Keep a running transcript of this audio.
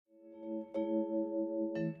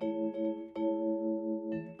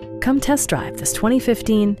Come test drive this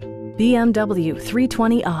 2015 BMW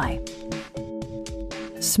 320i.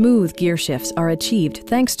 Smooth gear shifts are achieved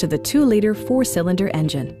thanks to the 2-liter 4-cylinder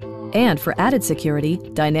engine. And for added security,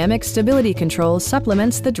 dynamic stability control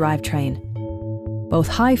supplements the drivetrain. Both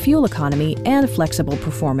high fuel economy and flexible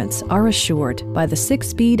performance are assured by the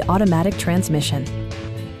 6-speed automatic transmission.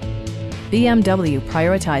 BMW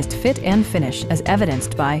prioritized fit and finish as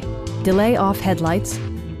evidenced by delay-off headlights,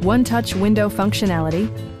 one-touch window functionality,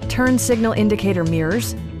 turn signal indicator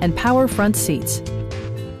mirrors, and power front seats.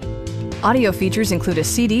 Audio features include a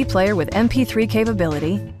CD player with MP3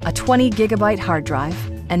 capability, a 20 gigabyte hard drive,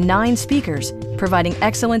 and 9 speakers, providing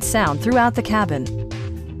excellent sound throughout the cabin.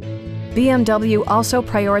 BMW also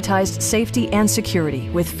prioritized safety and security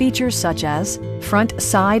with features such as front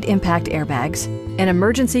side impact airbags, an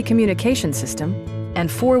emergency communication system, and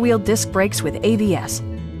 4-wheel disc brakes with ABS.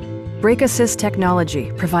 Brake Assist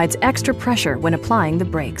technology provides extra pressure when applying the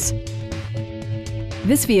brakes.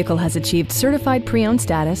 This vehicle has achieved certified pre-owned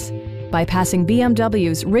status by passing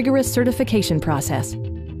BMW's rigorous certification process.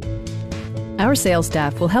 Our sales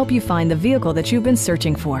staff will help you find the vehicle that you've been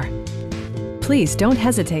searching for. Please don't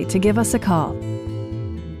hesitate to give us a call.